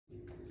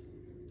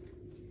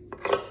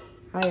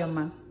Hi,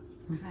 Amma.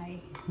 Hi.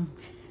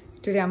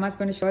 Today, Amma is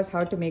going to show us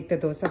how to make the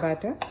dosa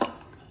batter.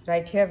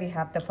 Right here, we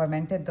have the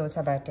fermented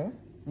dosa batter.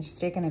 And she's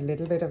taken a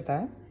little bit of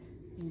that.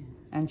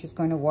 And she's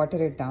going to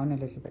water it down a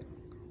little bit.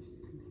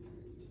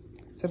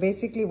 So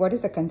basically, what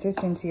is the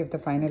consistency of the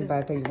final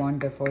batter you want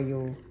before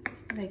you...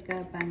 Like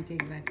a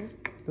pancake batter.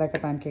 Like a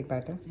pancake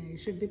batter? Yeah, it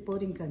should be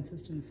pouring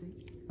consistency.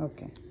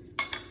 Okay.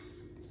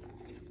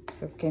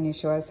 So can you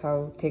show us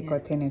how thick or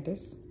thin it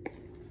is?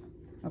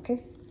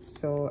 Okay.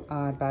 So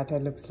our batter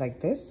looks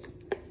like this.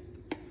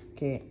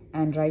 Okay.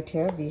 And right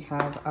here we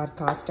have our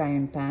cast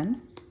iron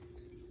pan.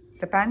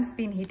 The pan's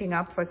been heating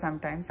up for some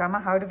time. Sama,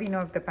 how do we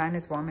know if the pan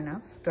is warm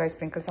enough? Do I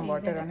sprinkle some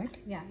water on it?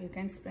 Yeah, you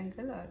can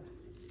sprinkle or...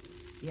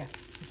 Yeah,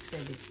 it's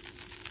ready.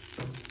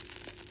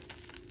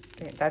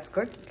 Okay, that's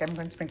good. Okay, I'm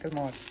going to sprinkle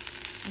more.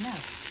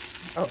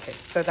 Enough. Okay,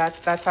 so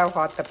that's how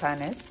hot the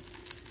pan is.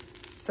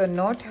 So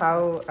note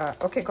how...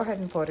 okay, go ahead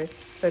and pour it.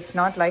 So it's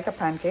not like a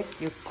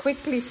pancake. You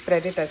quickly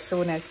spread it as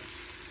soon as...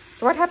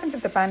 So what happens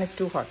if the pan is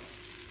too hot?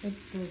 It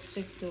will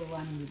stick to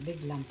one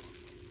big lump.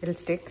 It'll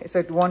stick, so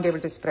it won't be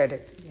able to spread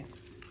it. Yeah.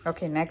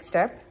 Okay, next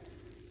step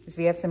is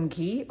we have some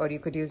ghee, or you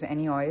could use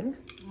any oil.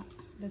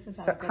 This is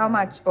So how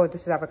much? Oh,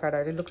 this is avocado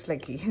oil. It looks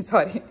like ghee.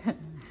 Sorry.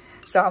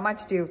 So how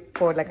much do you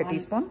pour? Like a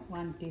teaspoon?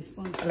 1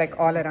 teaspoon. Like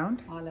all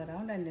around? All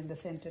around and in the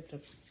center too.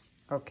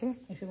 Okay.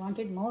 If you want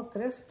it more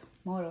crisp,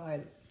 more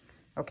oil.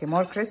 Okay,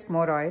 more crisp,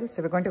 more oil.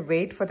 So we're going to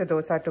wait for the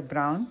dosa to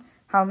brown.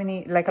 How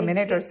many? Like a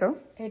minute or so?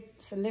 It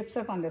lifts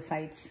up on the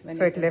sides.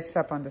 So it lifts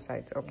up on the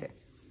sides. Okay.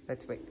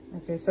 Let's wait.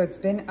 Okay, so it's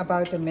been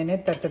about a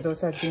minute that the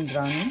dosa has been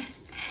browning.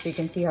 So you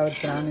can see how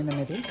it's brown in the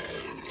middle.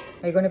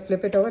 Are you going to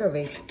flip it over or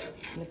wait?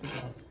 Flip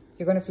it over.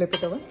 You're going to flip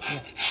it over? Yeah.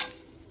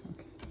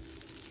 Okay.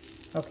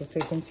 Okay, so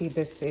you can see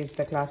this is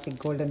the classic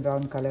golden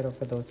brown color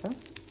of a dosa.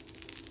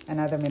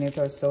 Another minute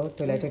or so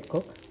to let it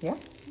cook. Yeah?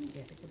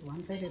 Yeah, because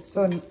one side is...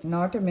 So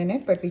not a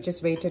minute, but we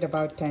just waited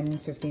about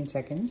 10-15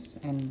 seconds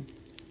and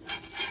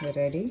we're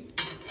ready.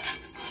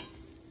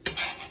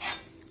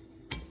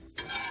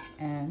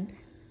 And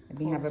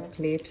we have a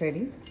plate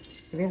ready.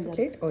 Do we have a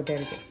plate? Oh, there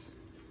it is.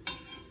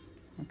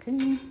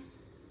 Okay.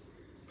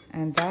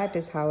 And that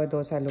is how a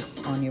dosa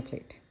looks on your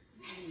plate.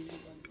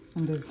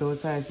 And this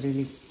dosa is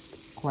really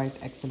quite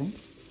excellent.